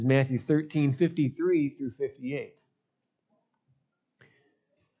Matthew 13:53 through 58.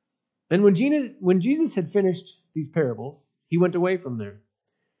 And when Jesus had finished these parables, he went away from there.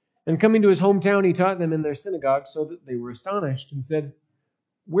 And coming to his hometown, he taught them in their synagogue, so that they were astonished and said,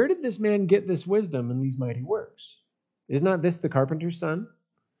 "Where did this man get this wisdom and these mighty works? Is not this the carpenter's son?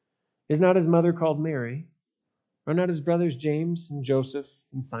 Is not his mother called Mary? Are not his brothers James and Joseph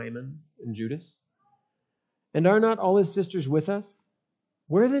and Simon and Judas? And are not all his sisters with us?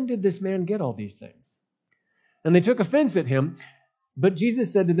 Where then did this man get all these things?" And they took offense at him. But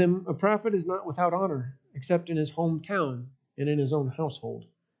Jesus said to them, "A prophet is not without honor, except in his hometown and in his own household."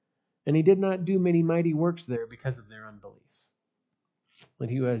 And he did not do many mighty works there because of their unbelief. Let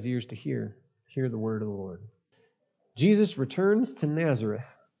he who has ears to hear the word of the Lord. Jesus returns to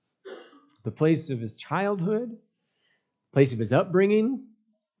Nazareth, the place of his childhood, place of his upbringing,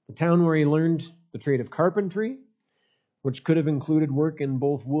 the town where he learned the trade of carpentry, which could have included work in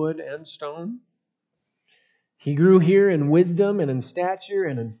both wood and stone. He grew here in wisdom and in stature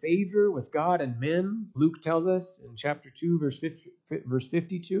and in favor with God and men, Luke tells us in chapter 2, verse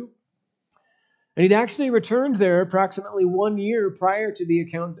 52. And he'd actually returned there approximately 1 year prior to the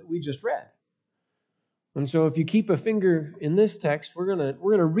account that we just read. And so if you keep a finger in this text, we're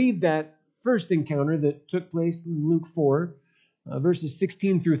gonna read that first encounter that took place in Luke 4, verses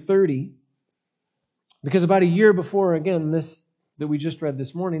 16 through 30. Because about a year before, again, this that we just read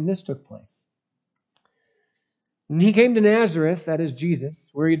this morning, this took place. And he came to Nazareth, that is Jesus,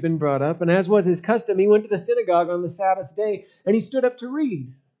 where he had been brought up. And as was his custom, he went to the synagogue on the Sabbath day, and he stood up to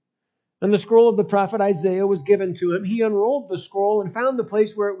read. And the scroll of the prophet Isaiah was given to him. He unrolled the scroll and found the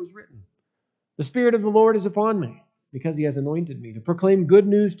place where it was written, "The Spirit of the Lord is upon me, because he has anointed me to proclaim good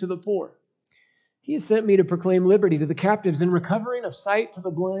news to the poor. He has sent me to proclaim liberty to the captives and recovering of sight to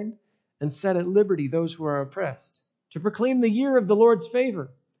the blind, and set at liberty those who are oppressed, to proclaim the year of the Lord's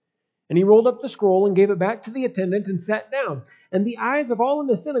favor." And he rolled up the scroll and gave it back to the attendant and sat down. And the eyes of all in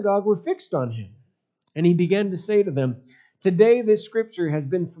the synagogue were fixed on him. And he began to say to them, "Today this scripture has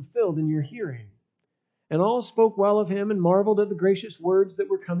been fulfilled in your hearing." And all spoke well of him and marveled at the gracious words that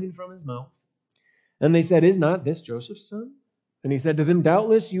were coming from his mouth. And they said, "Is not this Joseph's son?" And he said to them,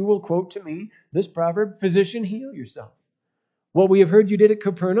 "Doubtless you will quote to me this proverb, 'Physician, heal yourself. What we have heard you did at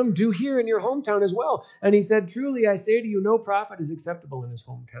Capernaum, do here in your hometown as well.' And he said, 'Truly I say to you, no prophet is acceptable in his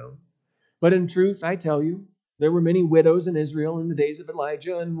hometown. But in truth, I tell you, there were many widows in Israel in the days of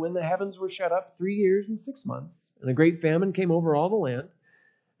Elijah, and when the heavens were shut up 3 years and 6 months, and a great famine came over all the land,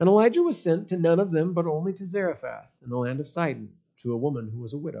 and Elijah was sent to none of them, but only to Zarephath in the land of Sidon, to a woman who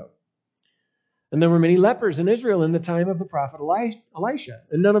was a widow. And there were many lepers in Israel in the time of the prophet Elisha,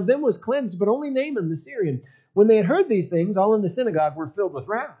 and none of them was cleansed, but only Naaman the Syrian. When they had heard these things, all in the synagogue were filled with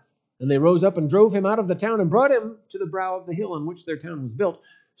wrath. And they rose up and drove him out of the town and brought him to the brow of the hill on which their town was built,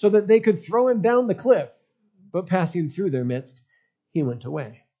 so that they could throw him down the cliff. But passing through their midst, he went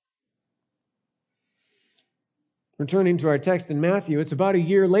away. Returning to our text in Matthew, it's about a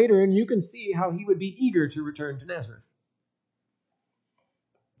year later, and you can see how he would be eager to return to Nazareth.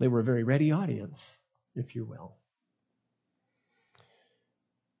 They were a very ready audience, if you will.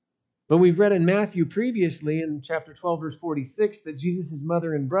 But we've read in Matthew previously, in chapter 12, verse 46, that Jesus'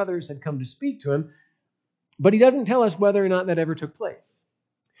 mother and brothers had come to speak to him, but he doesn't tell us whether or not that ever took place.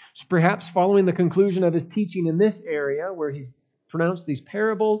 So perhaps following the conclusion of his teaching in this area, where he's pronounced these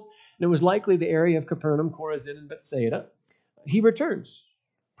parables, and it was likely the area of Capernaum, Chorazin, and Bethsaida, he returns.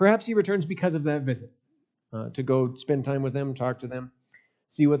 Perhaps he returns because of that visit, to go spend time with them, talk to them,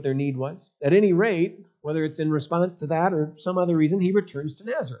 see what their need was. At any rate, whether it's in response to that or some other reason, he returns to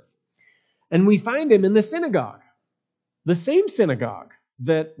Nazareth. And we find him in the synagogue, the same synagogue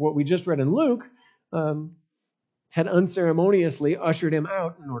that what we just read in Luke had unceremoniously ushered him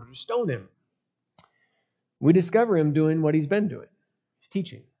out in order to stone him. We discover him doing what he's been doing. He's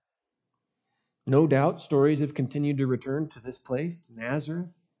teaching. No doubt stories have continued to return to this place, to Nazareth,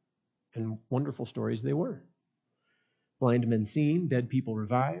 and wonderful stories they were. Blind men seen, dead people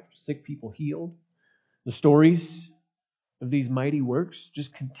revived, sick people healed. The stories of these mighty works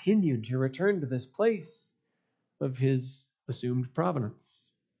just continued to return to this place of his assumed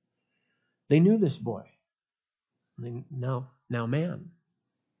provenance. They knew this boy. Now man.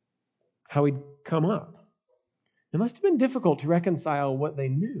 How he'd come up. It must have been difficult to reconcile what they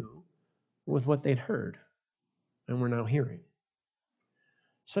knew with what they'd heard and were now hearing.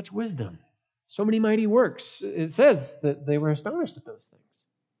 Such wisdom. So many mighty works. It says that they were astonished at those things.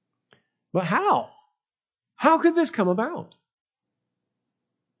 But how? How could this come about?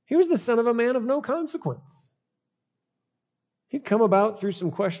 He was the son of a man of no consequence. He'd come about through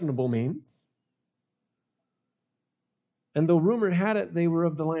some questionable means. And though rumor had it they were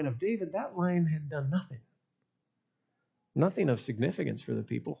of the line of David, that line had done nothing. Nothing of significance for the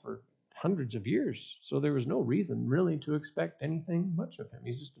people for hundreds of years. So there was no reason really to expect anything much of him.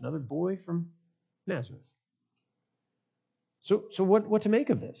 He's just another boy from Nazareth. So what to make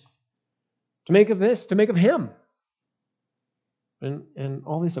of this? To make of this, to make of him. And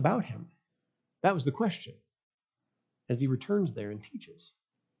all this about him. That was the question as he returns there and teaches.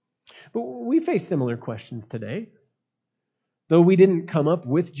 But we face similar questions today. Though we didn't come up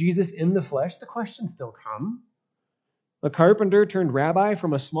with Jesus in the flesh, the questions still come. A carpenter turned rabbi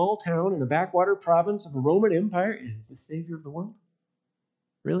from a small town in a backwater province of a Roman Empire is the Savior of the world.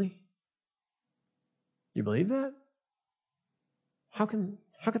 Really? You believe that? How could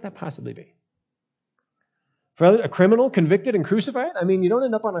that possibly be? For a criminal convicted and crucified? I mean, you don't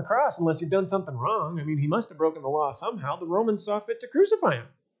end up on a cross unless you've done something wrong. I mean, he must have broken the law somehow. The Romans saw fit to crucify him.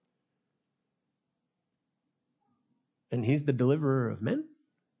 And he's the deliverer of men?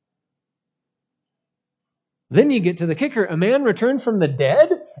 Then you get to the kicker. A man returned from the dead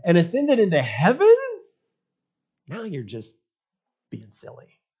and ascended into heaven? Now you're just being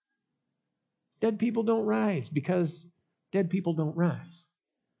silly. Dead people don't rise because dead people don't rise.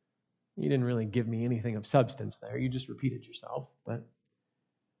 You didn't really give me anything of substance there. You just repeated yourself. But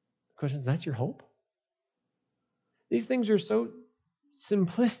the question is, that's your hope? These things are so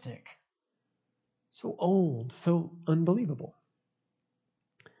simplistic, so old, so unbelievable.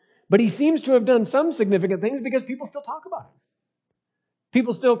 But he seems to have done some significant things because people still talk about him.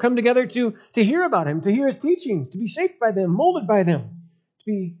 People still come together to hear about him, to hear his teachings, to be shaped by them, molded by them.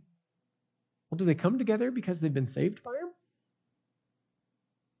 Do they come together because they've been saved by him?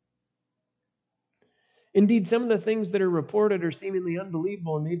 Indeed, some of the things that are reported are seemingly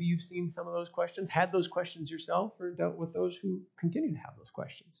unbelievable, and maybe you've seen some of those questions, had those questions yourself, or dealt with those who continue to have those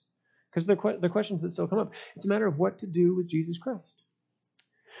questions. Because they're questions that still come up. It's a matter of what to do with Jesus Christ.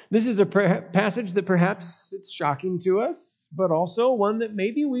 This is a passage that perhaps it's shocking to us, but also one that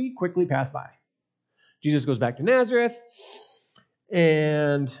maybe we quickly pass by. Jesus goes back to Nazareth,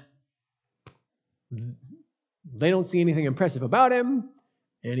 and they don't see anything impressive about him,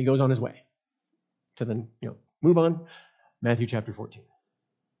 and he goes on his way. To then, move on. Matthew chapter 14.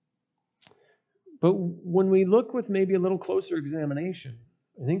 But when we look with maybe a little closer examination,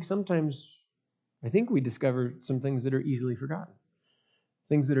 I think we discover some things that are easily forgotten.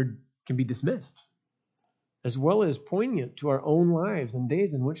 Things that can be dismissed, as well as poignant to our own lives and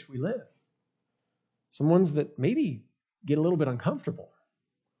days in which we live. Some ones that maybe get a little bit uncomfortable.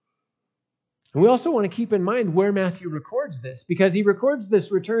 And we also want to keep in mind where Matthew records this, because he records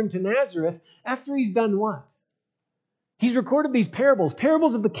this return to Nazareth after he's done what? He's recorded these parables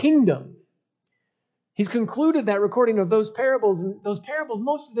of the kingdom. He's concluded that recording of those parables, and those parables,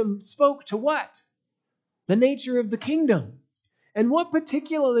 most of them spoke to what? The nature of the kingdom. And what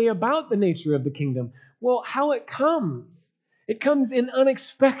particularly about the nature of the kingdom? Well, how it comes. It comes in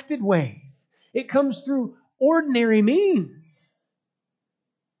unexpected ways. It comes through ordinary means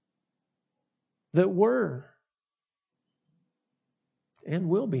that were and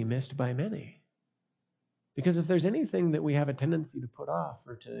will be missed by many. Because if there's anything that we have a tendency to put off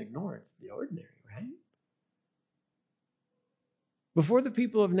or to ignore, it's the ordinary, right? Before the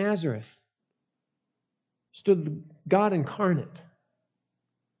people of Nazareth stood God incarnate,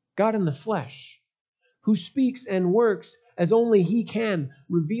 God in the flesh, who speaks and works as only he can,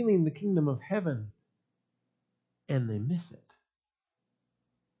 revealing the kingdom of heaven, and they miss it.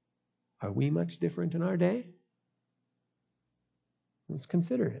 Are we much different in our day? Let's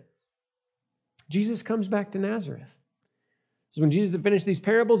consider it. Jesus comes back to Nazareth. So when Jesus had finished these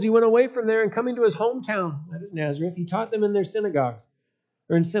parables, he went away from there, and coming to his hometown, that is Nazareth, he taught them in their synagogue,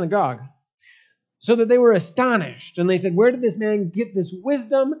 so that they were astonished. And they said, where did this man get this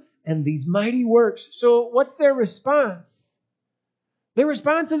wisdom and these mighty works? So what's their response? Their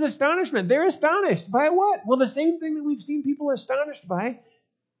response is astonishment. They're astonished by what? Well, the same thing that we've seen people astonished by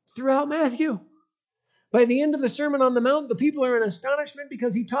throughout Matthew. By the end of the Sermon on the Mount, the people are in astonishment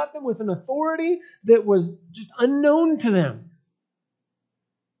because he taught them with an authority that was just unknown to them.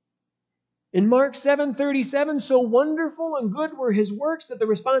 In Mark 7:37, so wonderful and good were his works that the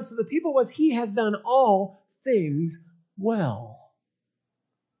response of the people was, he has done all things well.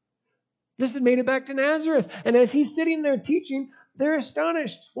 This had made it back to Nazareth. And as he's sitting there teaching, they're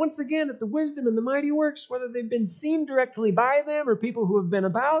astonished once again at the wisdom and the mighty works, whether they've been seen directly by them or people who have been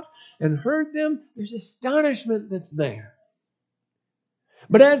about and heard them. There's astonishment that's there.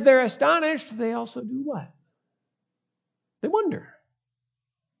 But as they're astonished, they also do what? They wonder.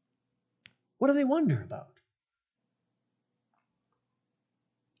 What do they wonder about?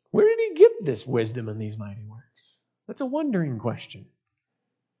 Where did he get this wisdom and these mighty works? That's a wondering question.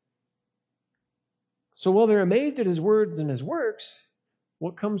 So while they're amazed at his words and his works,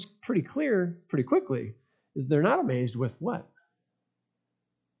 what comes pretty clear pretty quickly is they're not amazed with what?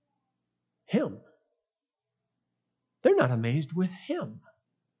 Him. They're not amazed with him.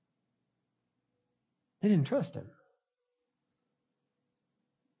 They didn't trust him.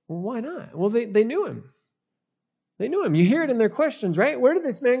 Well, why not? Well, they knew him. They knew him. You hear it in their questions, right? Where did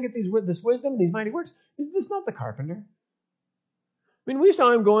this man get this wisdom and these mighty works? Is this not the carpenter? I mean, we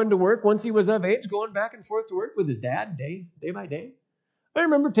saw him going to work once he was of age, going back and forth to work with his dad day by day. I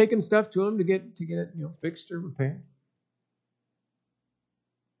remember taking stuff to him to get it, fixed or repaired.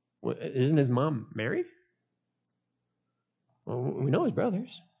 Well, isn't his mom married? Well, we know his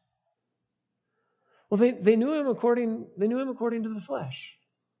brothers. Well, they knew him according to the flesh.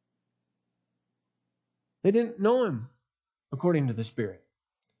 They didn't know him according to the Spirit.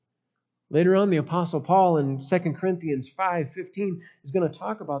 Later on, the Apostle Paul in 2 Corinthians 5:15 is going to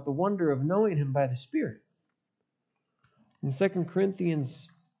talk about the wonder of knowing him by the Spirit. In 2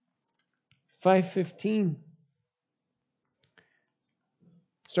 Corinthians 5:15,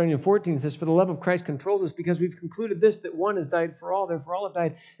 starting in 14, it says, "For the love of Christ controls us, because we've concluded this, that one has died for all, therefore all have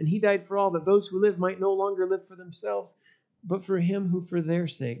died. And he died for all, that those who live might no longer live for themselves, but for him who for their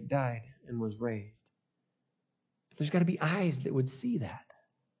sake died and was raised." There's got to be eyes that would see that.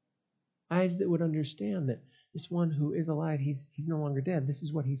 Eyes that would understand that this one who is alive, he's no longer dead. This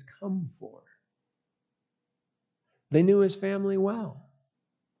is what he's come for. They knew his family well.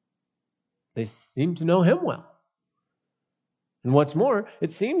 They seemed to know him well. And what's more,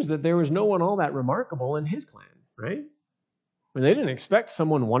 it seems that there was no one all that remarkable in his clan, right? I mean, they didn't expect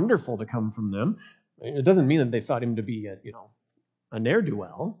someone wonderful to come from them. It doesn't mean that they thought him to be a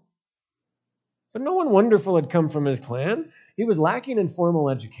ne'er-do-well. But no one wonderful had come from his clan. He was lacking in formal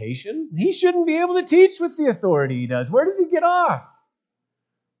education. He shouldn't be able to teach with the authority he does. Where does he get off?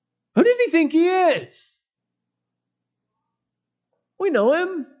 Who does he think he is? We know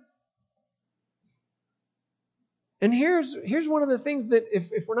him. And here's one of the things that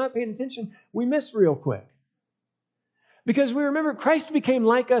if we're not paying attention, we miss real quick. Because we remember Christ became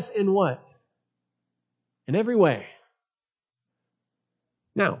like us in what? In every way.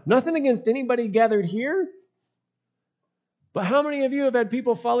 Now, nothing against anybody gathered here, but how many of you have had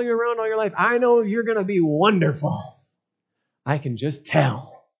people follow you around all your life? I know you're going to be wonderful. I can just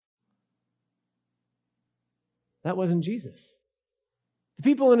tell. That wasn't Jesus. The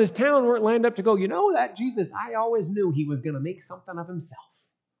people in his town weren't lined up to go, that Jesus, I always knew he was going to make something of himself.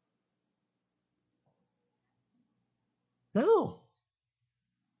 No.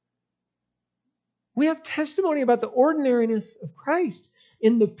 We have testimony about the ordinariness of Christ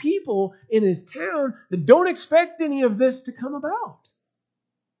in the people in his town that don't expect any of this to come about.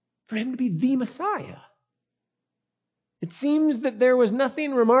 For him to be the Messiah. It seems that there was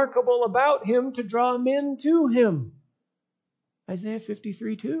nothing remarkable about him to draw men to him. Isaiah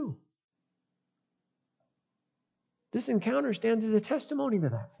 53:2. This encounter stands as a testimony to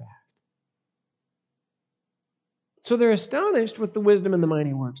that fact. So they're astonished with the wisdom and the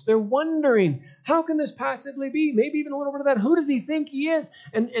mighty works. They're wondering, how can this possibly be? Maybe even a little bit of that. Who does he think he is?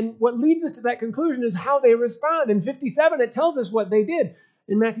 And what leads us to that conclusion is how they respond. In 57, it tells us what they did.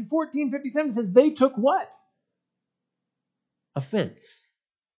 In Matthew 14:57, it says they took what? Offense.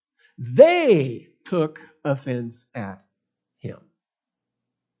 They took offense at him.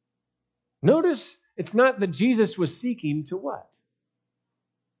 Notice it's not that Jesus was seeking to what?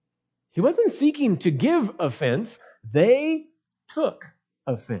 He wasn't seeking to give offense. They took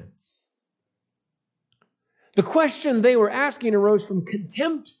offense. The question they were asking arose from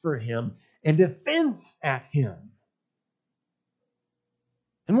contempt for him and offense at him.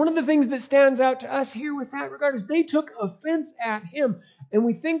 And one of the things that stands out to us here with that regard is they took offense at him. And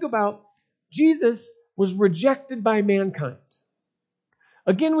we think about Jesus was rejected by mankind.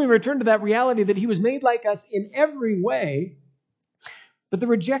 Again, we return to that reality that he was made like us in every way. But the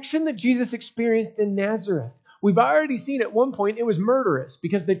rejection that Jesus experienced in Nazareth, we've already seen at one point it was murderous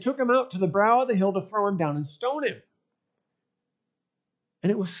because they took him out to the brow of the hill to throw him down and stone him.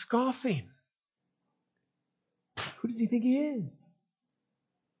 And it was scoffing. Who does he think he is?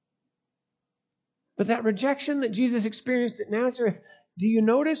 But that rejection that Jesus experienced at Nazareth, do you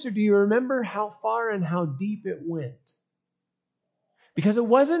notice or do you remember how far and how deep it went? Because it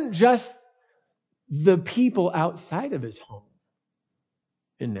wasn't just the people outside of his home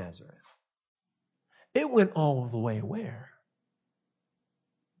in Nazareth. It went all the way where?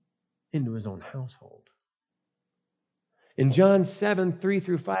 Into his own household. In John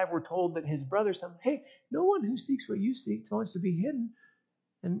 7:3-5, we're told that his brothers tell him, hey, no one who seeks what you seek wants to be hidden.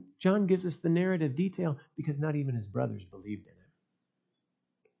 And John gives us the narrative detail because not even his brothers believed in him.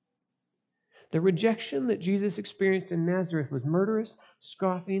 The rejection that Jesus experienced in Nazareth was murderous,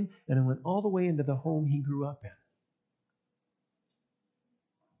 scoffing, and it went all the way into the home he grew up in.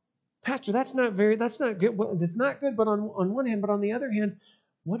 Pastor, that's not good. Well, it's not good, but on one hand, but on the other hand,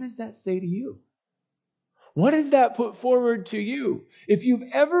 what does that say to you? What does that put forward to you? If you've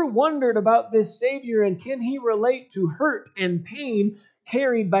ever wondered about this Savior and can he relate to hurt and pain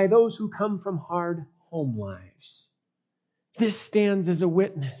carried by those who come from hard home lives, this stands as a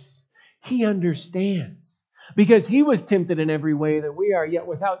witness. He understands because he was tempted in every way that we are, yet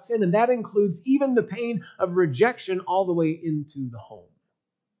without sin, and that includes even the pain of rejection all the way into the home.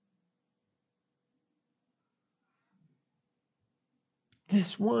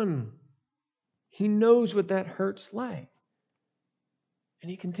 This one, he knows what that hurts like.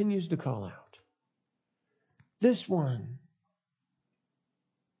 And he continues to call out. This one,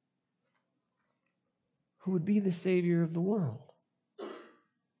 who would be the Savior of the world.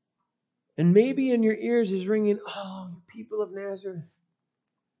 And maybe in your ears is ringing, oh, you people of Nazareth,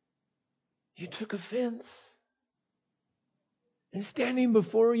 you took offense. And standing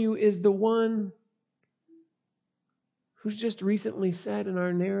before you is the one who's just recently said in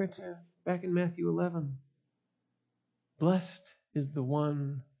our narrative back in Matthew 11, blessed is the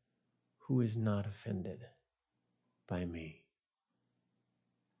one who is not offended by me.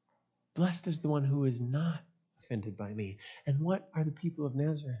 Blessed is the one who is not offended by me. And what are the people of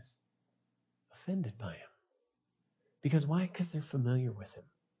Nazareth offended by him? Because why? Because they're familiar with him.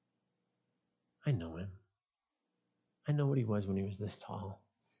 I know him. I know what he was when he was this tall.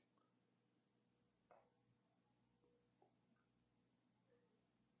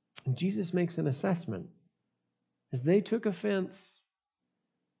 And Jesus makes an assessment. As they took offense,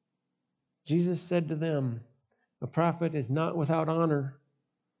 Jesus said to them, a prophet is not without honor.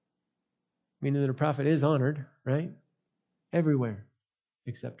 Meaning that a prophet is honored, right? Everywhere,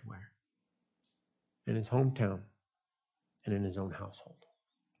 except where? In his hometown and in his own household.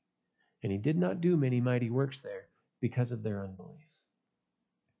 And he did not do many mighty works there because of their unbelief.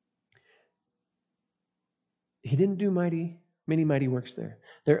 He didn't do many mighty works there.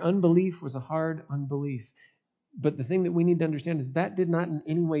 Their unbelief was a hard unbelief. But the thing that we need to understand is that did not in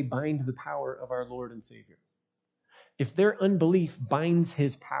any way bind the power of our Lord and Savior. If their unbelief binds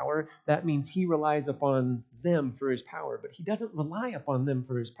his power, that means he relies upon them for his power. But he doesn't rely upon them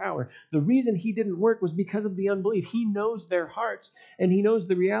for his power. The reason he didn't work was because of the unbelief. He knows their hearts, and he knows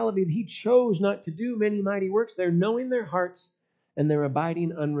the reality that he chose not to do many mighty works there, knowing their hearts and their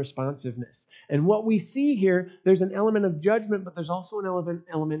abiding unresponsiveness. And what we see here, there's an element of judgment, but there's also an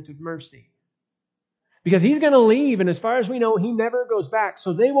element of mercy. Because he's going to leave, and as far as we know, he never goes back.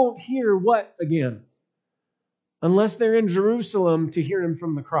 So they won't hear what again? Unless they're in Jerusalem to hear him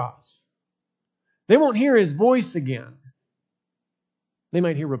from the cross. They won't hear his voice again. They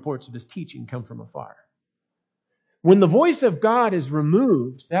might hear reports of his teaching come from afar. When the voice of God is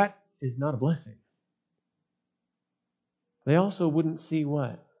removed, that is not a blessing. They also wouldn't see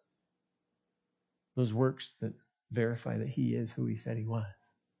what? Those works that verify that he is who he said he was.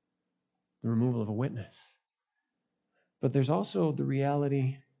 The removal of a witness. But there's also the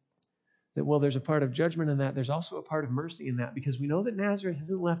reality that, well, there's a part of judgment in that. There's also a part of mercy in that, because we know that Nazareth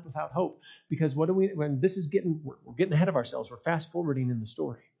isn't left without hope. Because we're getting ahead of ourselves. We're fast forwarding in the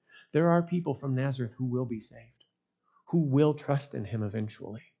story. There are people from Nazareth who will be saved, who will trust in him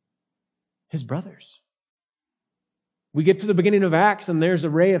eventually. His brothers. We get to the beginning of Acts, and there's a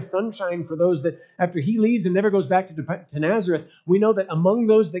ray of sunshine for those that, after he leaves and never goes back to Nazareth, we know that among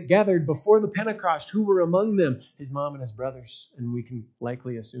those that gathered before the Pentecost, who were among them? His mom and his brothers, and we can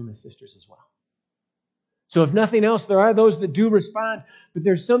likely assume his sisters as well. So if nothing else, there are those that do respond, but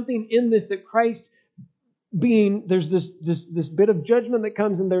there's something in this that Christ there's this bit of judgment that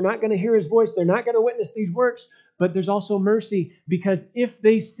comes, and they're not going to hear his voice, they're not going to witness these works, but there's also mercy, because if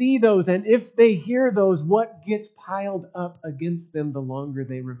they see those and if they hear those, what gets piled up against them the longer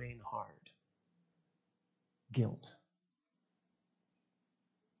they remain hard? Guilt.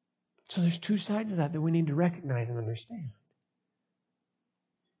 So there's two sides of that we need to recognize and understand.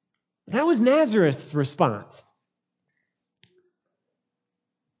 That was Nazareth's response.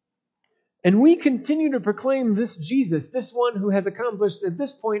 And we continue to proclaim this Jesus, this one who has accomplished at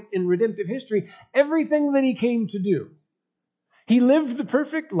this point in redemptive history everything that he came to do. He lived the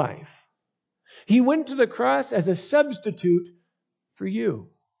perfect life. He went to the cross as a substitute for you,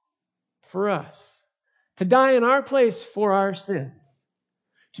 for us, to die in our place for our sins,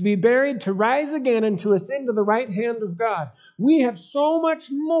 to be buried, to rise again, and to ascend to the right hand of God. We have so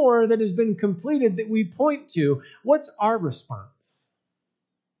much more that has been completed that we point to. What's our response?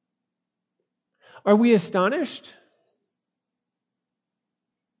 Are we astonished?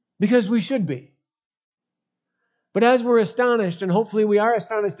 Because we should be. But as we're astonished, and hopefully we are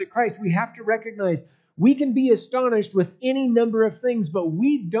astonished at Christ, we have to recognize we can be astonished with any number of things, but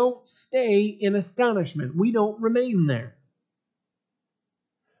we don't stay in astonishment. We don't remain there.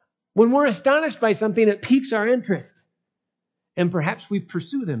 When we're astonished by something, it piques our interest. And perhaps we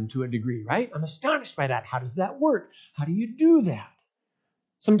pursue them to a degree, right? I'm astonished by that. How does that work? How do you do that?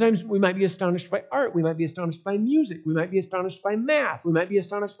 Sometimes we might be astonished by art. We might be astonished by music. We might be astonished by math. We might be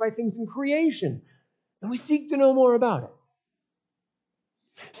astonished by things in creation. And we seek to know more about it.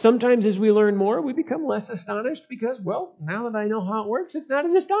 Sometimes as we learn more, we become less astonished because, well, now that I know how it works, it's not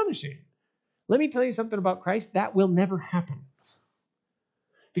as astonishing. Let me tell you something about Christ. That will never happen.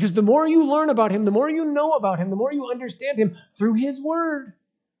 Because the more you learn about Him, the more you know about Him, the more you understand Him through His Word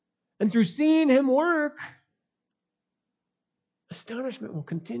and through seeing Him work, astonishment will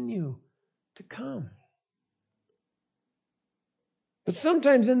continue to come. But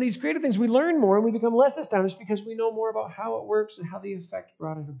sometimes in these creative things, we learn more and we become less astonished because we know more about how it works and how the effect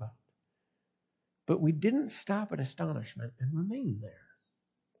brought it about. But we didn't stop at astonishment and remain there.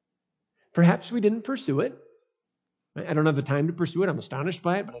 Perhaps we didn't pursue it. I don't have the time to pursue it. I'm astonished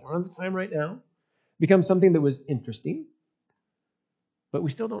by it, but I don't have the time right now. It becomes something that was interesting, but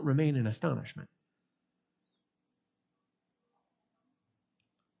we still don't remain in astonishment.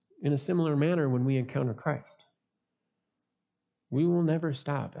 In a similar manner, when we encounter Christ, we will never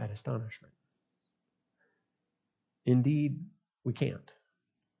stop at astonishment. Indeed, we can't.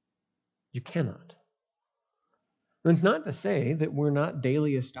 You cannot. And it's not to say that we're not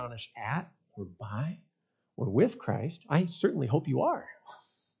daily astonished at or by or with Christ. I certainly hope you are.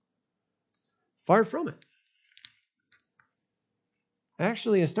 Far from it.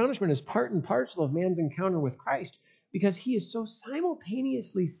 Actually, astonishment is part and parcel of man's encounter with Christ because He is so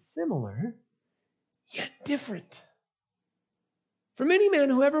simultaneously similar, yet different from any man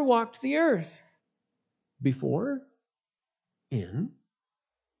who ever walked the earth before, in,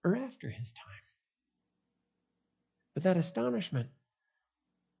 or after His time. But that astonishment,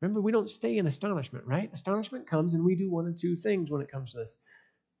 remember, we don't stay in astonishment, right? Astonishment comes and we do one of two things when it comes to this.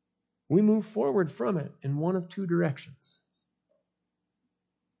 We move forward from it in one of two directions.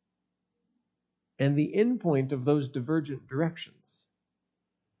 And the end point of those divergent directions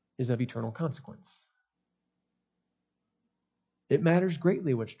is of eternal consequence. It matters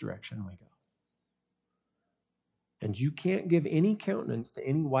greatly which direction we go. And you can't give any countenance to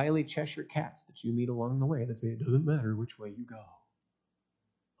any wily Cheshire cats that you meet along the way that say it doesn't matter which way you go.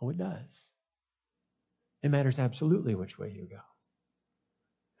 Oh, it does. It matters absolutely which way you go.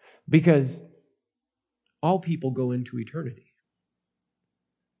 Because all people go into eternity.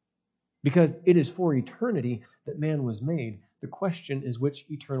 Because it is for eternity that man was made. The question is which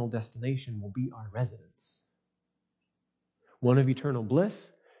eternal destination will be our residence. One of eternal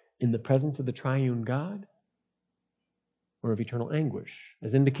bliss in the presence of the triune God, or of eternal anguish,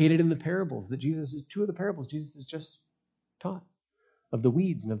 as indicated in the parables that two of the parables Jesus has just taught, of the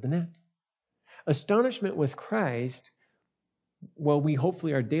weeds and of the net. Astonishment with Christ, while we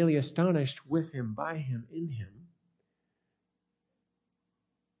hopefully are daily astonished with Him, by Him, in Him,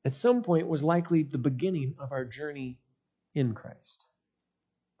 at some point was likely the beginning of our journey in Christ.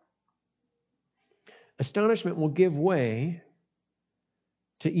 Astonishment will give way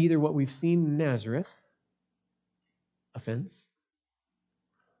to either what we've seen in Nazareth, offense,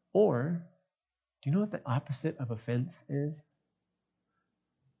 or, do you know what the opposite of offense is?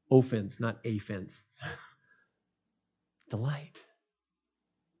 Offense, not a fence. Delight.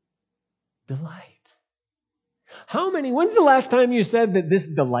 Delight. When's the last time you said that this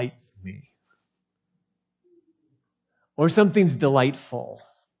delights me? Or something's delightful?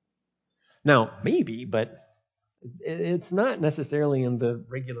 Now, maybe, but it's not necessarily in the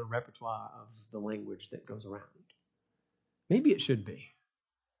regular repertoire of the language that goes around. Maybe it should be.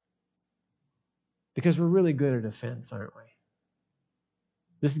 Because we're really good at offense, aren't we?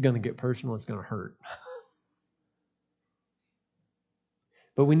 This is going to get personal. It's going to hurt.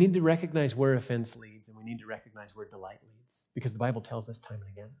 But we need to recognize where offense leads, and we need to recognize where delight leads, because the Bible tells us time and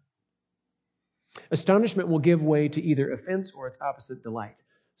again. Astonishment will give way to either offense or its opposite, delight.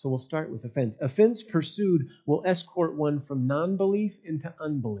 So we'll start with offense. Offense pursued will escort one from non-belief into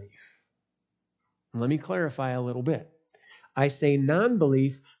unbelief. And let me clarify a little bit. I say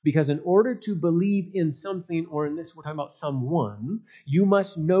non-belief because in order to believe in something, or in this we're talking about someone, you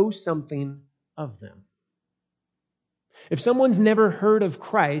must know something of them. If someone's never heard of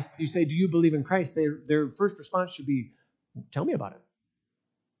Christ, you say, do you believe in Christ? Their first response should be, tell me about it.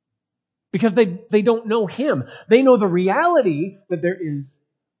 Because they don't know Him. They know the reality that there is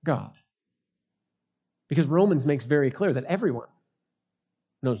God. Because Romans makes very clear that everyone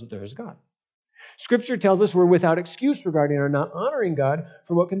knows that there is God. Scripture tells us we're without excuse regarding our not honoring God,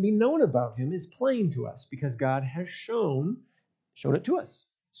 for what can be known about him is plain to us, because God has shown it to us,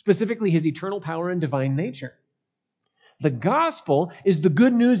 specifically his eternal power and divine nature. The gospel is the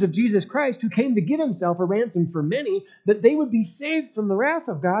good news of Jesus Christ, who came to give himself a ransom for many, that they would be saved from the wrath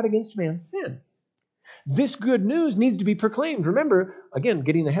of God against man's sin. This good news needs to be proclaimed. Remember, again,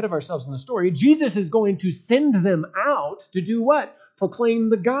 getting ahead of ourselves in the story, Jesus is going to send them out to do what? Proclaim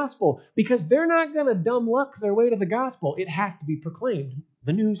the gospel. Because they're not going to dumb luck their way to the gospel. It has to be proclaimed.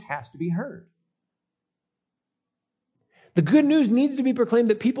 The news has to be heard. The good news needs to be proclaimed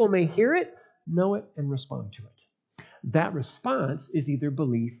that people may hear it, know it, and respond to it. That response is either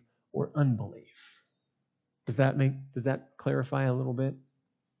belief or unbelief. Does that clarify a little bit?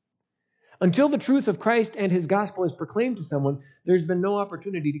 Until the truth of Christ and his gospel is proclaimed to someone, there's been no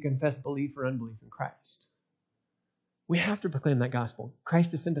opportunity to confess belief or unbelief in Christ. We have to proclaim that gospel.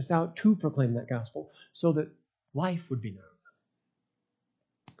 Christ has sent us out to proclaim that gospel so that life would be known.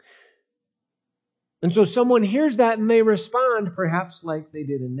 And so someone hears that and they respond perhaps like they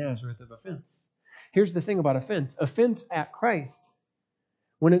did in Nazareth of offense. Here's the thing about offense. Offense at Christ,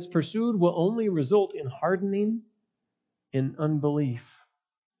 when it's pursued, will only result in hardening, in unbelief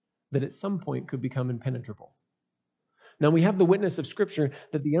that at some point could become impenetrable. Now, we have the witness of Scripture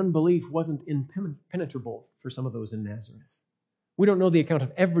that the unbelief wasn't impenetrable for some of those in Nazareth. We don't know the account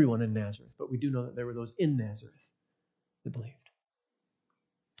of everyone in Nazareth, but we do know that there were those in Nazareth that believed.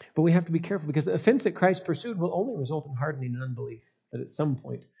 But we have to be careful, because the offense that Christ pursued will only result in hardening and unbelief that at some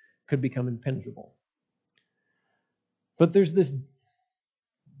point could become impenetrable. But there's this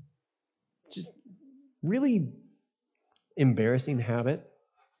just really embarrassing habit,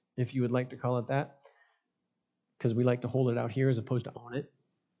 if you would like to call it that, because we like to hold it out here as opposed to own it.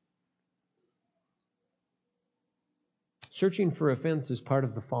 Searching for offense is part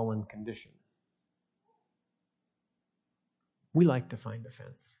of the fallen condition. We like to find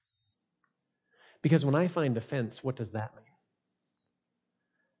offense. Because when I find offense, what does that mean?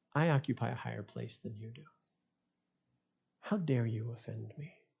 I occupy a higher place than you do. How dare you offend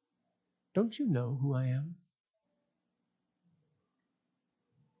me? Don't you know who I am?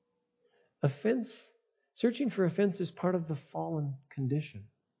 Offense, searching for offense is part of the fallen condition.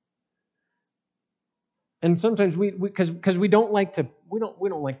 And sometimes because we don't like to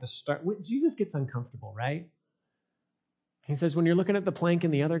start. Jesus gets uncomfortable, right? He says, when you're looking at the plank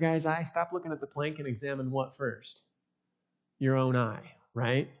in the other guy's eye, stop looking at the plank and examine what first? Your own eye,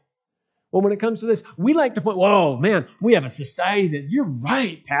 right? Well, when it comes to this, we like to point, whoa, man, we have a society that, you're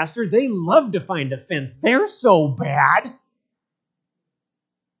right, Pastor, they love to find offense. They're so bad.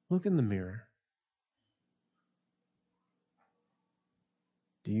 Look in the mirror.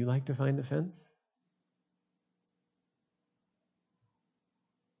 Do you like to find offense?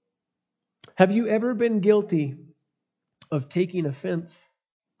 Have you ever been guilty of taking offense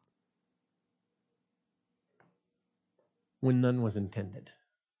when none was intended?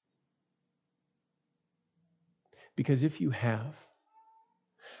 Because if you have,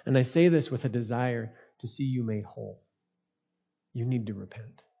 and I say this with a desire to see you made whole, you need to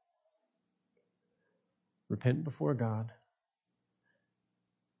repent. Repent before God,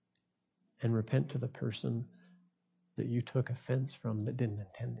 and repent to the person that you took offense from that didn't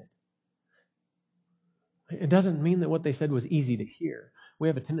intend it. It doesn't mean that what they said was easy to hear. We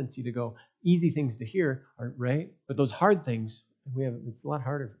have a tendency to go, easy things to hear are right, but those hard things, it's a lot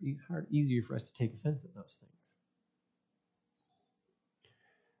easier for us to take offense at those things.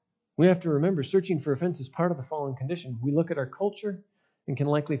 We have to remember, searching for offense is part of the fallen condition. We look at our culture and can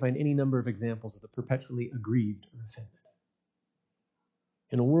likely find any number of examples of the perpetually aggrieved or offended.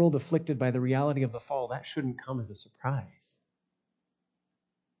 In a world afflicted by the reality of the fall, that shouldn't come as a surprise.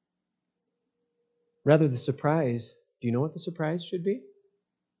 Rather, the surprise, do you know what the surprise should be?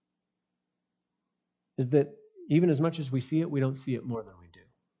 Is that even as much as we see it, we don't see it more than we do.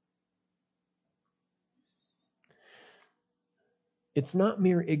 It's not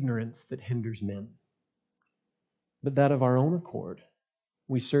mere ignorance that hinders men, but that of our own accord,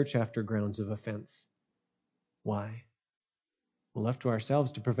 we search after grounds of offense. Why? We're left to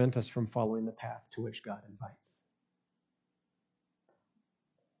ourselves to prevent us from following the path to which God invites.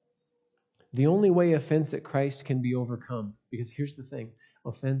 The only way offense at Christ can be overcome, because here's the thing,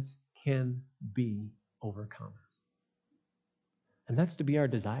 offense can be overcome. And that's to be our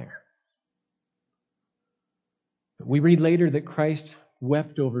desire. We read later that Christ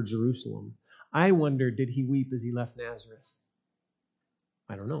wept over Jerusalem. I wonder, did he weep as he left Nazareth?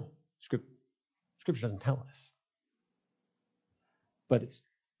 I don't know. Scripture doesn't tell us. But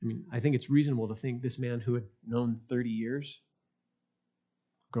I mean, I think it's reasonable to think this man who had known 30 years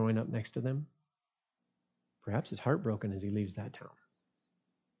growing up next to them, perhaps is heartbroken as he leaves that town.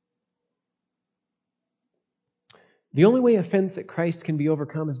 The only way offense at Christ can be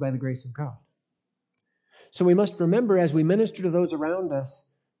overcome is by the grace of God. So we must remember as we minister to those around us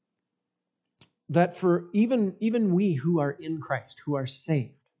that for even we who are in Christ, who are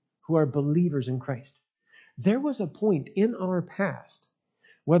saved, who are believers in Christ, there was a point in our past,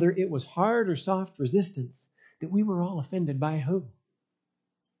 whether it was hard or soft resistance, that we were all offended by who?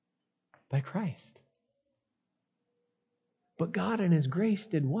 By Christ. But God in His grace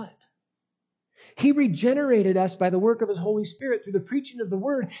did what? He regenerated us by the work of His Holy Spirit through the preaching of the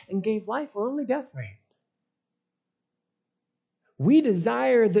Word and gave life where only death reigned. We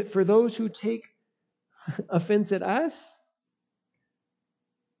desire that for those who take offense at us,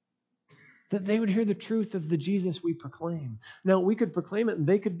 that they would hear the truth of the Jesus we proclaim. Now, we could proclaim it and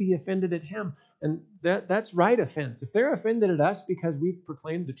they could be offended at Him. And that's right offense. If they're offended at us because we've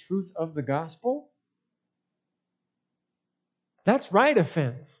proclaimed the truth of the gospel, that's right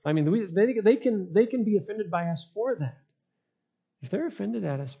offense. I mean, they can be offended by us for that. If they're offended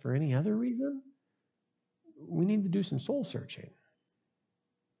at us for any other reason, we need to do some soul searching.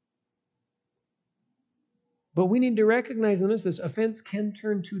 But we need to recognize in this offense can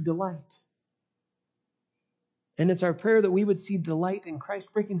turn to delight. And it's our prayer that we would see delight in Christ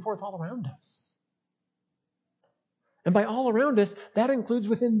breaking forth all around us. And by all around us, that includes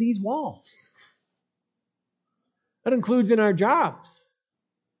within these walls. That includes in our jobs.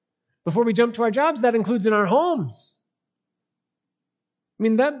 Before we jump to our jobs, that includes in our homes. I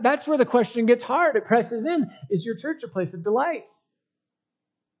mean, that's where the question gets hard. It presses in. Is your church a place of delight?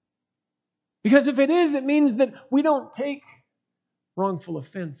 Because if it is, it means that we don't take wrongful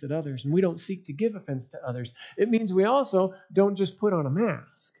offense at others and we don't seek to give offense to others. It means we also don't just put on a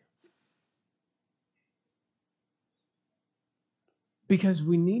mask. Because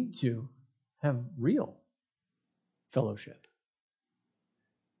we need to have real fellowship.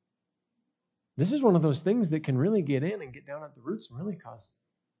 This is one of those things that can really get in and get down at the roots and really cause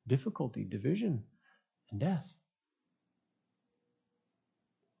difficulty, division, and death.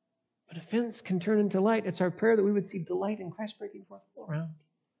 But offense can turn into light. It's our prayer that we would see delight in Christ breaking forth all around.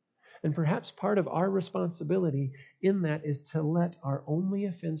 And perhaps part of our responsibility in that is to let our only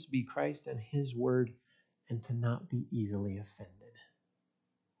offense be Christ and His Word and to not be easily offended.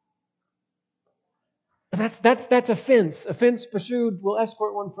 That's offense. Offense pursued will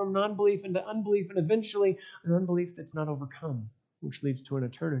escort one from non-belief into unbelief and eventually an unbelief that's not overcome, which leads to an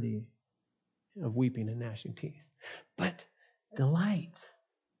eternity of weeping and gnashing teeth. But delight.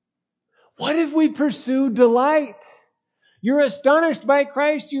 What if we pursue delight? You're astonished by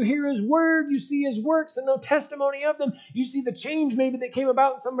Christ. You hear His Word. You see His works and know testimony of them. You see the change maybe that came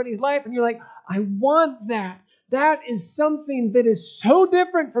about in somebody's life and you're like, I want that. That is something that is so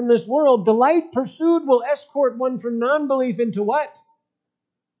different from this world. Delight pursued will escort one from non-belief into what?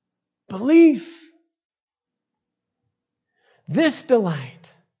 Belief. This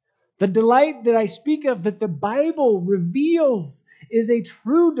delight, the delight that I speak of, that the Bible reveals, is a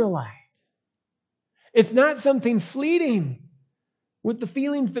true delight. It's not something fleeting with the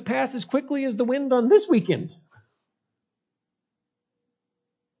feelings that pass as quickly as the wind on this weekend.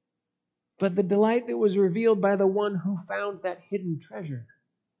 But the delight that was revealed by the one who found that hidden treasure,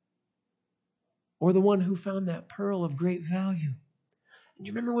 or the one who found that pearl of great value. And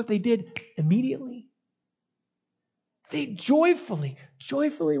you remember what they did immediately? They joyfully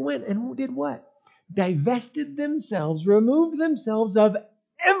went and did what? Divested themselves, removed themselves of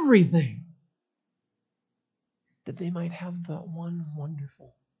everything, that they might have that one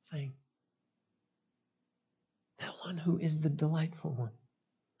wonderful thing. That one who is the delightful one.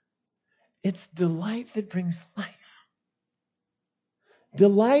 It's delight that brings life.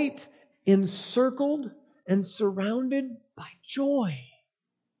 Delight encircled and surrounded by joy.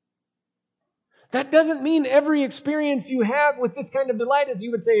 That doesn't mean every experience you have with this kind of delight is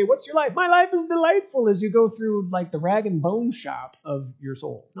you would say, what's your life? My life is delightful, as you go through like the rag and bone shop of your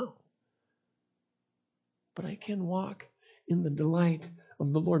soul. No. But I can walk in the delight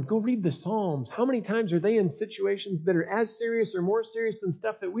of the Lord. Go read the Psalms. How many times are they in situations that are as serious or more serious than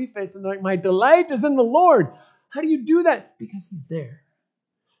stuff that we face? And they're like, my delight is in the Lord. How do you do that? Because He's there.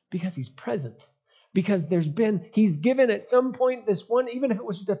 Because He's present. Because He's given at some point this one, even if it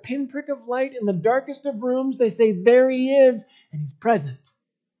was just a pinprick of light in the darkest of rooms, they say, there He is, and He's present.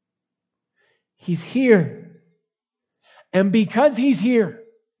 He's here. And because He's here,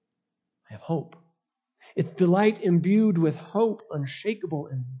 I have hope. It's delight imbued with hope, unshakable,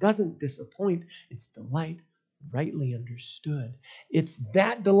 and doesn't disappoint. It's delight rightly understood. It's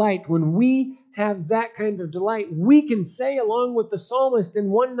that delight. When we have that kind of delight, we can say, along with the psalmist in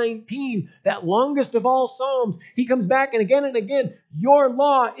 119, that longest of all psalms, he comes back and again, your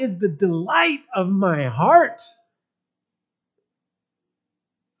law is the delight of my heart.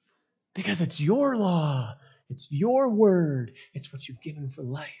 Because it's your law, it's your word, it's what you've given for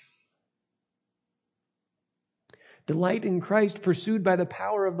life. Delight in Christ pursued by the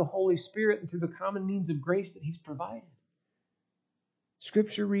power of the Holy Spirit and through the common means of grace that He's provided.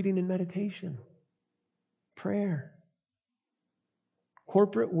 Scripture reading and meditation, prayer,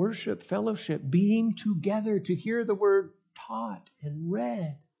 corporate worship, fellowship, being together to hear the word taught and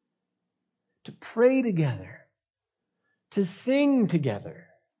read, to pray together, to sing together,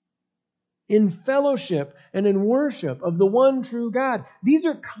 in fellowship and in worship of the one true God. These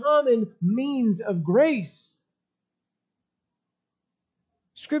are common means of grace.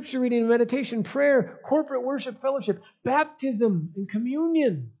 Scripture reading and meditation, prayer, corporate worship, fellowship, baptism and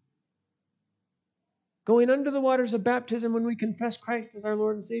communion. Going under the waters of baptism when we confess Christ as our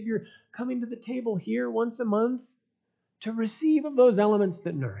Lord and Savior, coming to the table here once a month to receive of those elements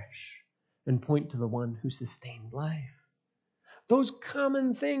that nourish and point to the one who sustains life. Those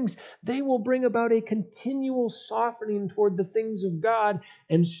common things, they will bring about a continual softening toward the things of God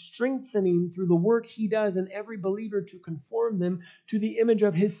and strengthening through the work He does in every believer to conform them to the image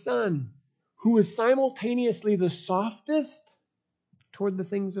of His Son, who is simultaneously the softest toward the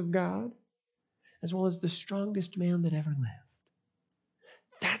things of God, as well as the strongest man that ever lived.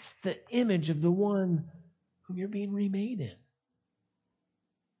 That's the image of the one whom you're being remade in.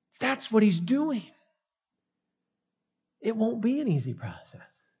 That's what He's doing. It won't be an easy process.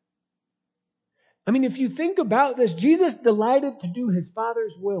 I mean, if you think about this, Jesus delighted to do His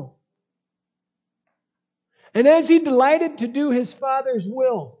Father's will. And as He delighted to do His Father's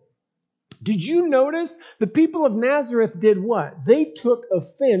will, did you notice the people of Nazareth did what? They took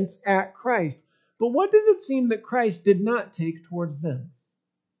offense at Christ. But what does it seem that Christ did not take towards them?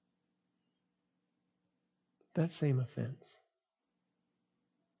 That same offense.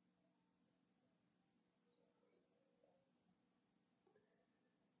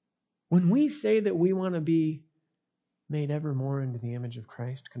 When we say that we want to be made ever more into the image of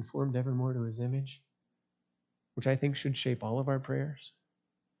Christ, conformed ever more to His image, which I think should shape all of our prayers,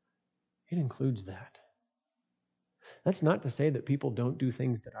 it includes that. That's not to say that people don't do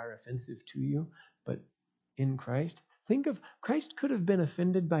things that are offensive to you, but in Christ, think of Christ could have been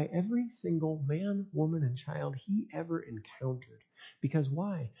offended by every single man, woman, and child He ever encountered. Because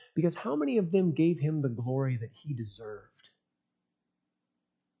why? Because how many of them gave Him the glory that He deserved?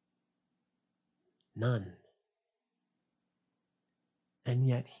 None. And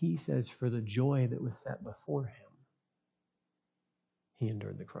yet He says, for the joy that was set before Him, He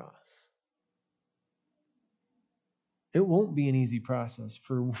endured the cross. It won't be an easy process,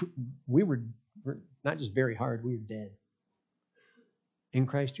 for we're not just very hard, we were dead. In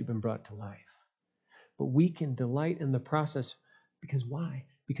Christ you've been brought to life. But we can delight in the process because why?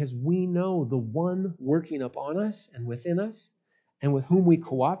 Because we know the one working upon us and within us and with whom we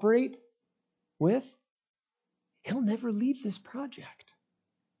cooperate with, He'll never leave this project.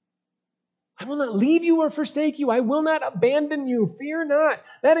 I will not leave you or forsake you. I will not abandon you. Fear not.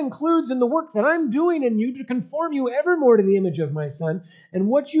 That includes in the work that I'm doing in you to conform you evermore to the image of my Son. And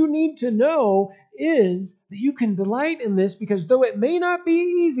what you need to know is that you can delight in this because though it may not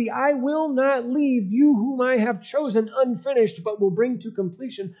be easy, I will not leave you whom I have chosen unfinished, but will bring to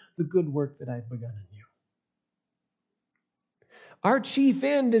completion the good work that I've begun in you. Our chief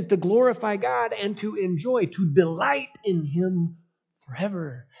end is to glorify God and to enjoy, to delight in Him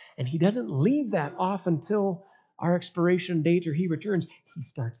forever. And He doesn't leave that off until our expiration date or He returns. He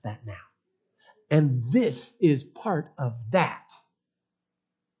starts that now. And this is part of that.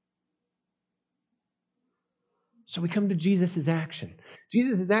 So we come to Jesus' action.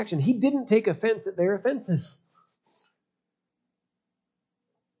 Jesus' action, He didn't take offense at their offenses.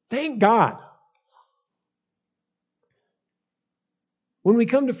 Thank God. When we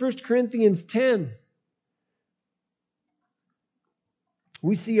come to 1 Corinthians 10,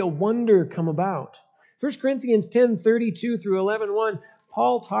 we see a wonder come about. 1 Corinthians 10:32 through 11:1,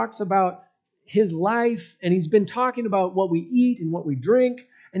 Paul talks about his life, and he's been talking about what we eat and what we drink.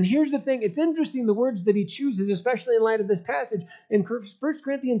 And here's the thing, it's interesting the words that he chooses, especially in light of this passage. In 1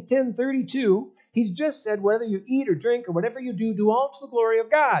 Corinthians 10:32, he's just said, whether you eat or drink or whatever you do, do all to the glory of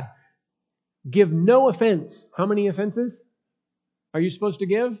God. Give no offense. How many offenses are you supposed to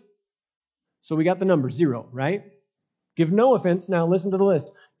give? So we got the number 0, right? Give no offense. Now listen to the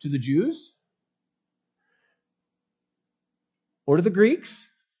list. To the Jews, or to the Greeks,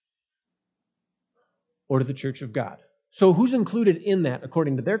 or to the church of God. So who's included in that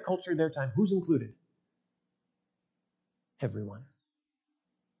according to their culture, their time? Who's included? Everyone.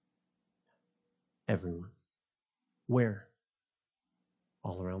 Everyone. Where?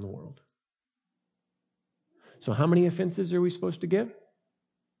 All around the world. So how many offenses are we supposed to give?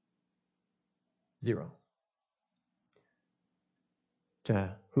 0.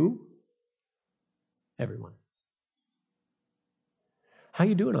 To who? Everyone. How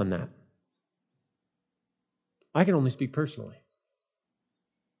you doing on that? I can only speak personally.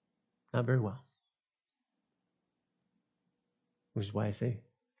 Not very well. Which is why I say,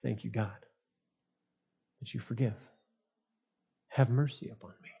 thank you, God, that you forgive. Have mercy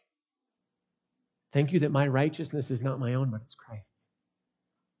upon me. Thank you that my righteousness is not my own, but it's Christ's.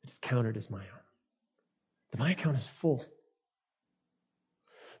 It is counted as my own. That my account is full.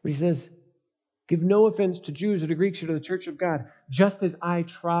 But he says, give no offense to Jews or to Greeks or to the church of God, just as I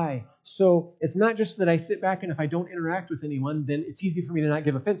try. So it's not just that I sit back and if I don't interact with anyone, then it's easy for me to not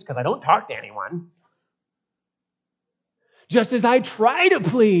give offense because I don't talk to anyone. Just as I try to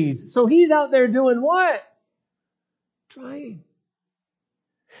please. So he's out there doing what? Trying.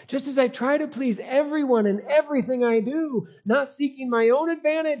 Just as I try to please everyone in everything I do, not seeking my own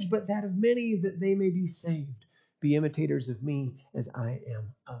advantage, but that of many, that they may be saved. Be imitators of me as I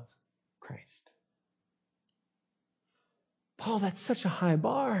am of Christ. Paul, that's such a high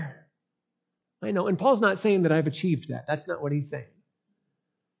bar. I know. And Paul's not saying that I've achieved that. That's not what he's saying.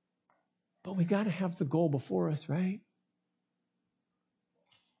 But we got to have the goal before us, right?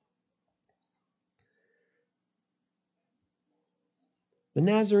 The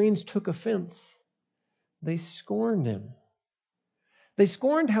Nazarenes took offense. They scorned him. They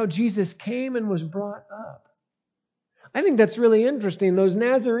scorned how Jesus came and was brought up. I think that's really interesting. Those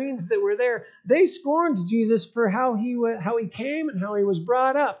Nazarenes that were there, they scorned Jesus for how he came and how he was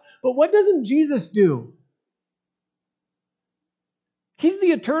brought up. But what doesn't Jesus do? He's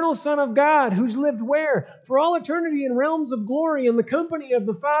the eternal Son of God who's lived where? For all eternity in realms of glory in the company of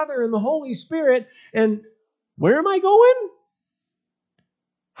the Father and the Holy Spirit. And where am I going?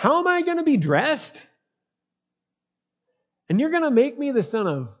 How am I going to be dressed? And you're going to make me the son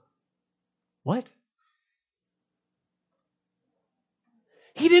of what?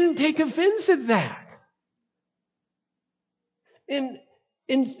 He didn't take offense at that. In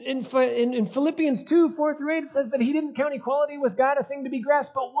Philippians 2, 4-8, it says that he didn't count equality with God a thing to be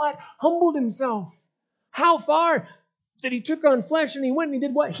grasped, but what? Humbled himself. How far? That he took on flesh and he went and he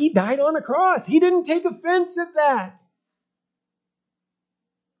did what? He died on a cross. He didn't take offense at that.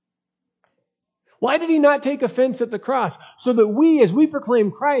 Why did he not take offense at the cross? So that we, as we proclaim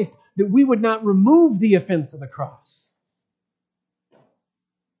Christ, that we would not remove the offense of the cross.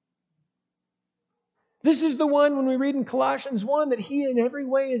 This is the one, when we read in Colossians 1, that he in every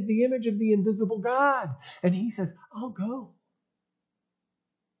way is the image of the invisible God. And he says, I'll go.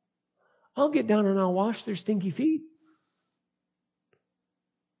 I'll get down and I'll wash their stinky feet.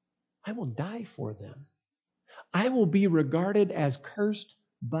 I will die for them. I will be regarded as cursed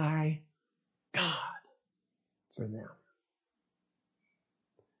by God for them.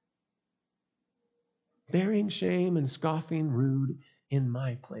 Bearing shame and scoffing rude, in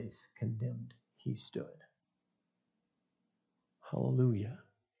my place condemned he stood. Hallelujah.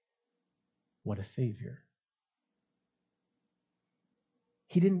 What a Savior.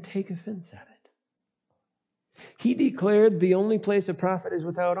 He didn't take offense at it. He declared the only place a prophet is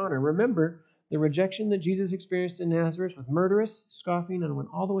without honor. Remember, the rejection that Jesus experienced in Nazareth with murderous, scoffing, and went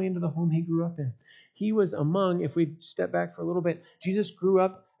all the way into the home he grew up in. He was among, if we step back for a little bit, Jesus grew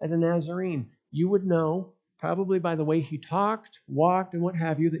up as a Nazarene. You would know, probably by the way he talked, walked, and what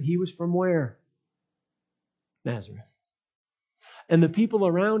have you, that he was from where? Nazareth. And the people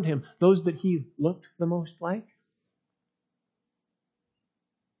around him, those that he looked the most like,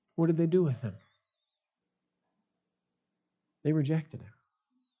 what did they do with him? They rejected him.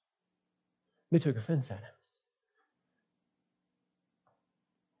 They took offense at him.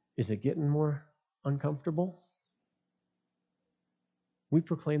 Is it getting more uncomfortable? We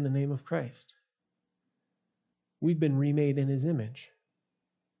proclaim the name of Christ. We've been remade in his image.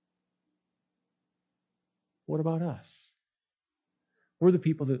 What about us? We're the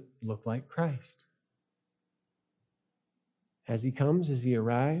people that look like Christ. As he comes, as he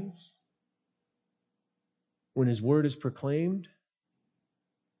arrives, when his word is proclaimed,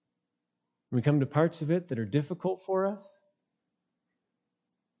 when we come to parts of it that are difficult for us,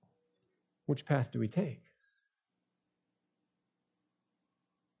 which path do we take?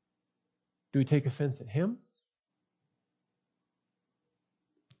 Do we take offense at him?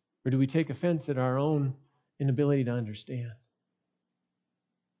 Or do we take offense at our own inability to understand?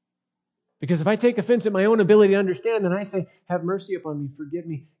 Because if I take offense at my own ability to understand, then I say, have mercy upon me, forgive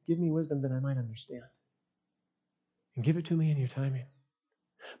me, give me wisdom that I might understand. And give it to me in your timing.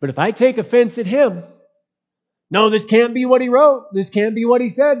 But if I take offense at him, no, this can't be what he wrote. This can't be what he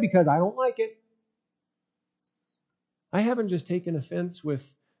said because I don't like it. I haven't just taken offense with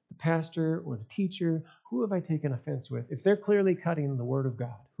the pastor or the teacher. Who have I taken offense with? If they're clearly cutting the word of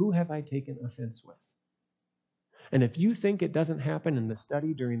God, who have I taken offense with? And if you think it doesn't happen in the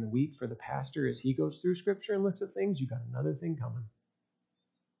study during the week for the pastor as he goes through Scripture and looks at things, you got another thing coming.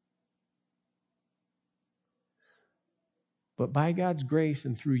 But by God's grace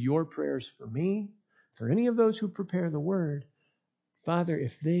and through your prayers for me, for any of those who prepare the word, Father,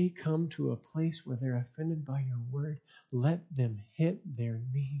 if they come to a place where they're offended by your word, let them hit their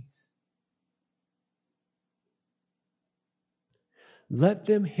knees. Let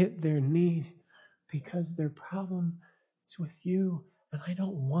them hit their knees because their problem is with you, and I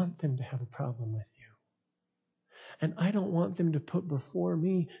don't want them to have a problem with you. And I don't want them to put before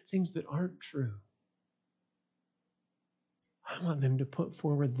me things that aren't true. I want them to put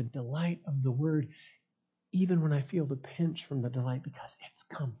forward the delight of the word, even when I feel the pinch from the delight, because it's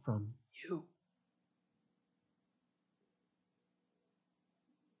come from you.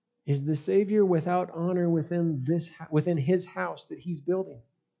 Is the Savior without honor within his house that he's building?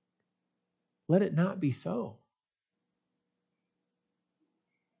 Let it not be so.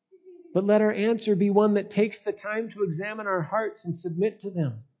 But let our answer be one that takes the time to examine our hearts and submit to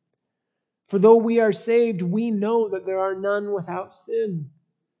them. For though we are saved, we know that there are none without sin.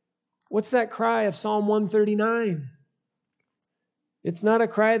 What's that cry of Psalm 139? It's not a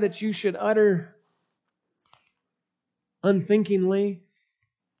cry that you should utter unthinkingly.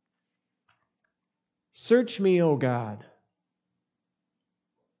 Search me, O God,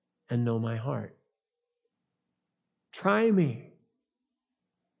 and know my heart. Try me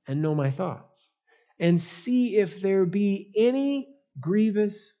and know my thoughts, and see if there be any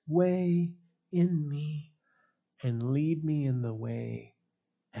grievous way in me, and lead me in the way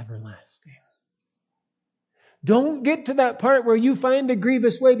everlasting. Don't get to that part where you find a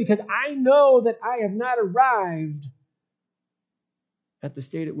grievous way, because I know that I have not arrived at the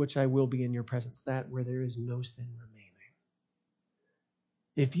state at which I will be in your presence, that where there is no sin remaining.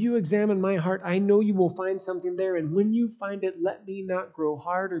 If you examine my heart, I know you will find something there, and when you find it, let me not grow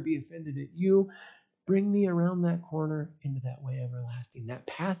hard or be offended at you. Bring me around that corner into that way everlasting, that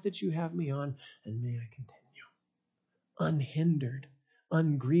path that you have me on, and may I continue, unhindered,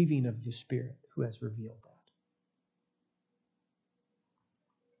 ungrieving of the Spirit who has revealed that.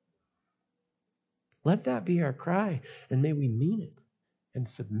 Let that be our cry, and may we mean it, and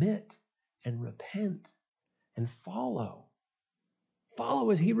submit, and repent, and follow.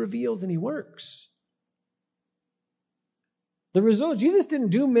 Follow as he reveals and he works. The result, Jesus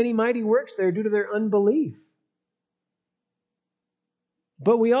didn't do many mighty works there due to their unbelief.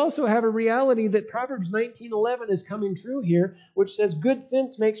 But we also have a reality that Proverbs 19:11 is coming true here, which says, good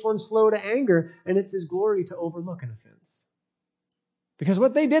sense makes one slow to anger, and it's his glory to overlook an offense. Because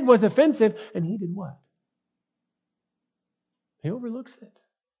what they did was offensive, and he did what? He overlooks it.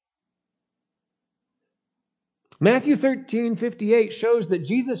 Matthew 13:58 shows that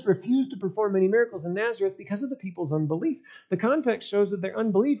Jesus refused to perform many miracles in Nazareth because of the people's unbelief. The context shows that their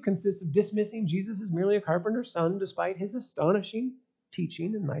unbelief consists of dismissing Jesus as merely a carpenter's son despite his astonishing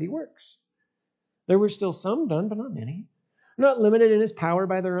teaching and mighty works. There were still some done, but not many. Not limited in his power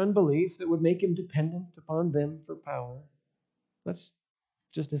by their unbelief that would make him dependent upon them for power. That's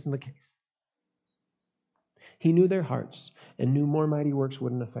just isn't the case. He knew their hearts and knew more mighty works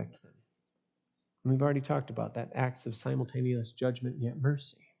wouldn't affect them. And we've already talked about that, acts of simultaneous judgment yet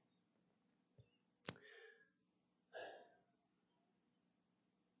mercy.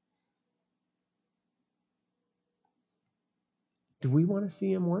 Do we want to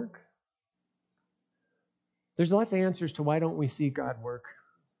see him work? There's lots of answers to why don't we see God work,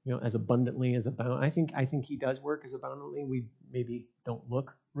 as abundantly as abound. I think he does work as abundantly. We maybe don't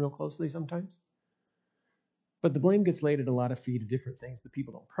look real closely sometimes. But the blame gets laid at a lot of feet of different things. The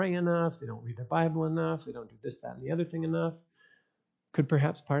people don't pray enough, they don't read their Bible enough, they don't do this, that, and the other thing enough. Could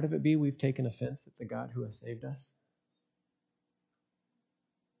perhaps part of it be we've taken offense at the God who has saved us?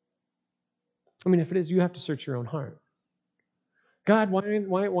 I mean, if it is, you have to search your own heart. God,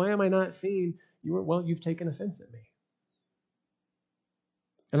 why am I not seeing you? Well, you've taken offense at me.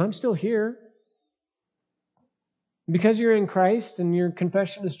 And I'm still here. Because you're in Christ and your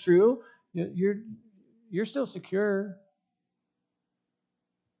confession is true, you're still secure.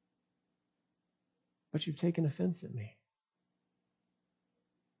 But you've taken offense at me.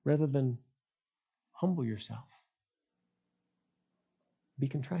 Rather than humble yourself, be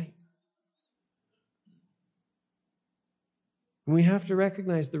contrite. And we have to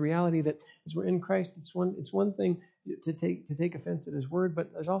recognize the reality that as we're in Christ, it's one thing to take offense at his word,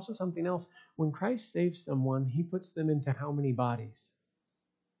 but there's also something else. When Christ saves someone, he puts them into how many bodies?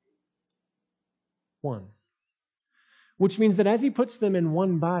 One. Which means that as he puts them in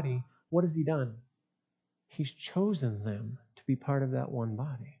one body, what has he done? He's chosen them to be part of that one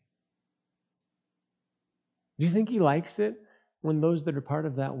body. Do you think he likes it when those that are part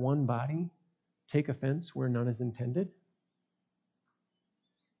of that one body take offense where none is intended?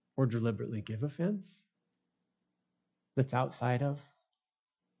 Or deliberately give offense that's outside of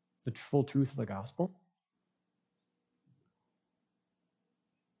the full truth of the gospel?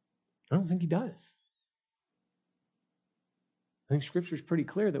 I don't think he does. I think Scripture is pretty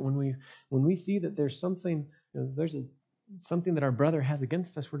clear that when we see that there's something, something that our brother has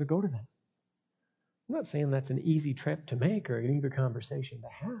against us, we're to go to them. I'm not saying that's an easy trip to make or an easy conversation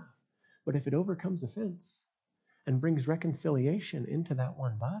to have, but if it overcomes offense and brings reconciliation into that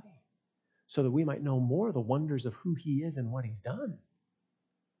one body, so that we might know more the wonders of who he is and what he's done,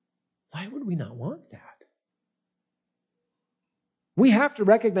 why would we not want that? We have to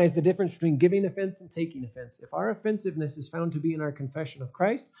recognize the difference between giving offense and taking offense. If our offensiveness is found to be in our confession of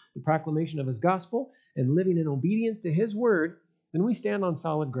Christ, the proclamation of his gospel, and living in obedience to his word, then we stand on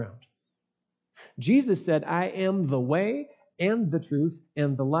solid ground. Jesus said, I am the way and the truth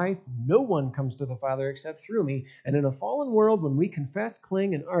and the life. No one comes to the Father except through me. And in a fallen world, when we confess,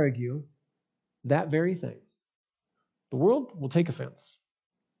 cling, and argue that very thing, the world will take offense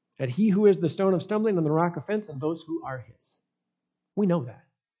at he who is the stone of stumbling and the rock of offense and those who are his. We know that.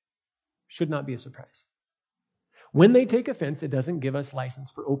 Should not be a surprise. When they take offense, it doesn't give us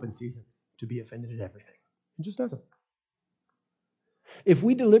license for open season to be offended at everything. It just doesn't. If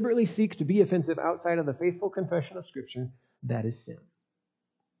we deliberately seek to be offensive outside of the faithful confession of Scripture, that is sin.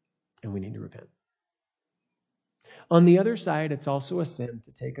 And we need to repent. On the other side, it's also a sin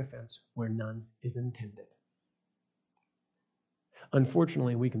to take offense where none is intended.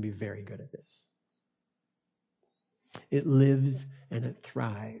 Unfortunately, we can be very good at this. It lives and it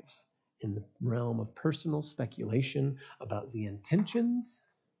thrives in the realm of personal speculation about the intentions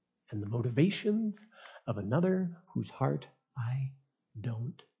and the motivations of another whose heart I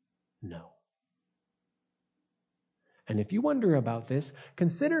don't know. And if you wonder about this,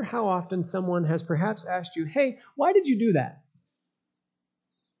 consider how often someone has perhaps asked you, hey, why did you do that?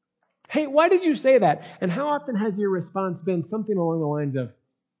 Hey, why did you say that? And how often has your response been something along the lines of,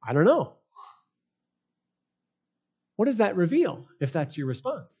 I don't know? What does that reveal if that's your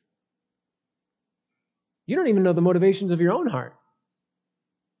response? You don't even know the motivations of your own heart.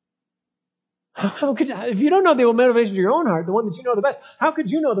 How could, if you don't know the motivations of your own heart, the one that you know the best, how could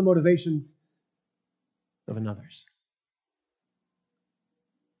you know the motivations of another's?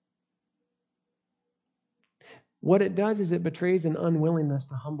 What it does is it betrays an unwillingness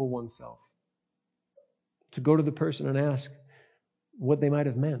to humble oneself, to go to the person and ask what they might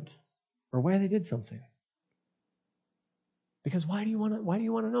have meant or why they did something. Because why do you want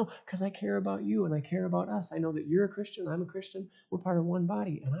to know? Because I care about you and I care about us. I know that you're a Christian, I'm a Christian, we're part of one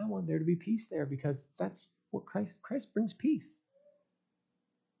body, and I want there to be peace there because that's what Christ brings peace.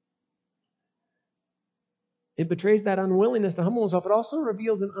 It betrays that unwillingness to humble oneself. It also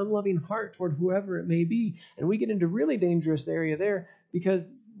reveals an unloving heart toward whoever it may be. And we get into really dangerous area there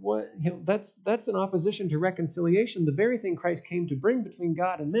because that's an opposition to reconciliation, the very thing Christ came to bring between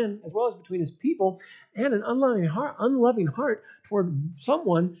God and men, as well as between his people, and an unloving heart toward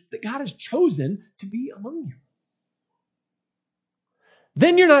someone that God has chosen to be among you.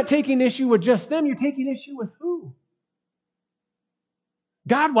 Then you're not taking issue with just them, you're taking issue with who?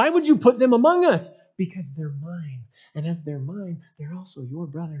 God, why would you put them among us? Because they're mine. And as they're mine, they're also your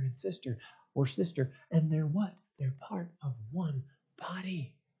brother and sister or sister. And they're what? They're part of one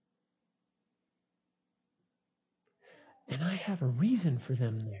body. And I have a reason for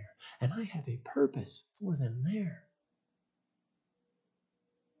them there. And I have a purpose for them there.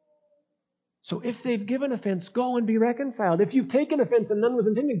 So if they've given offense, go and be reconciled. If you've taken offense and none was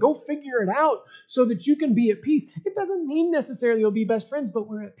intended, go figure it out so that you can be at peace. It doesn't mean necessarily you'll be best friends, but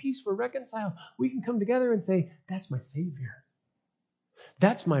we're at peace, we're reconciled. We can come together and say, that's my Savior.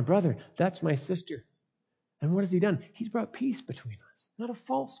 That's my brother. That's my sister. And what has he done? He's brought peace between us. Not a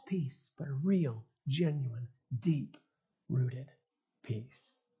false peace, but a real, genuine, deep-rooted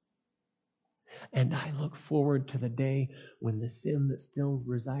peace. And I look forward to the day when the sin that still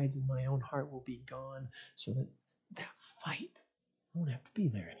resides in my own heart will be gone so that that fight won't have to be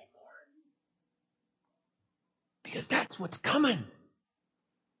there anymore. Because that's what's coming.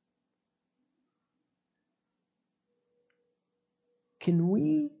 Can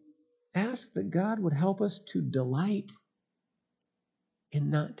we ask that God would help us to delight in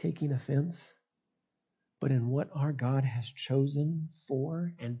not taking offense, but in what our God has chosen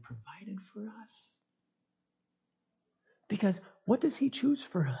for and provided for us. Because what does He choose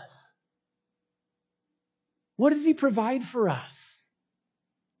for us? What does He provide for us?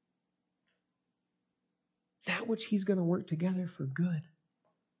 That which He's going to work together for good.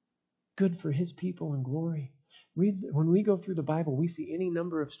 Good for His people and glory. When we go through the Bible, we see any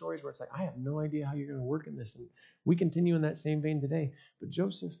number of stories where it's like, I have no idea how you're going to work in this. And we continue in that same vein today. But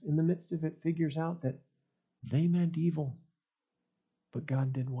Joseph, in the midst of it, figures out that they meant evil. But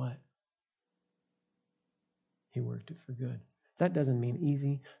God did what? He worked it for good. That doesn't mean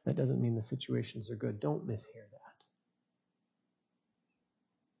easy. That doesn't mean the situations are good. Don't mishear that.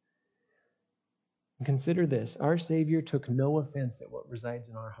 And consider this. Our Savior took no offense at what resides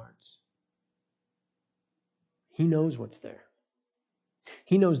in our hearts. He knows what's there.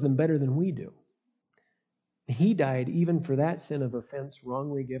 He knows them better than we do. He died even for that sin of offense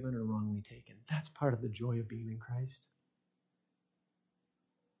wrongly given or wrongly taken. That's part of the joy of being in Christ.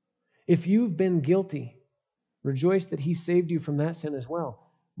 If you've been guilty, rejoice that He saved you from that sin as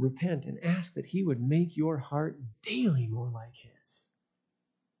well. Repent and ask that He would make your heart daily more like His.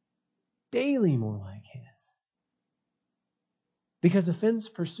 Daily more like His. Because offense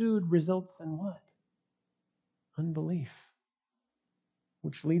pursued results in what? Unbelief,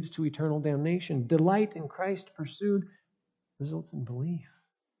 which leads to eternal damnation. Delight in Christ pursued results in belief,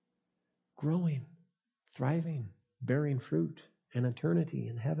 growing, thriving, bearing fruit, and eternity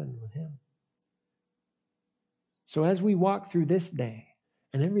in heaven with Him. So as we walk through this day,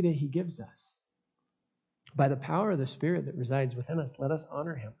 and every day He gives us, by the power of the Spirit that resides within us, let us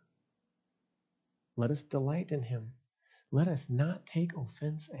honor Him. Let us delight in Him. Let us not take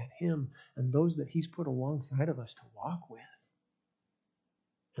offense at Him and those that He's put alongside of us to walk with.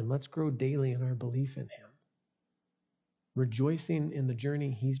 And let's grow daily in our belief in Him, rejoicing in the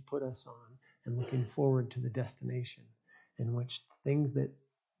journey He's put us on and looking forward to the destination in which things that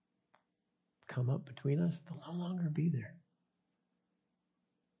come up between us, they'll no longer be there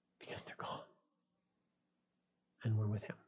because they're gone and we're with Him.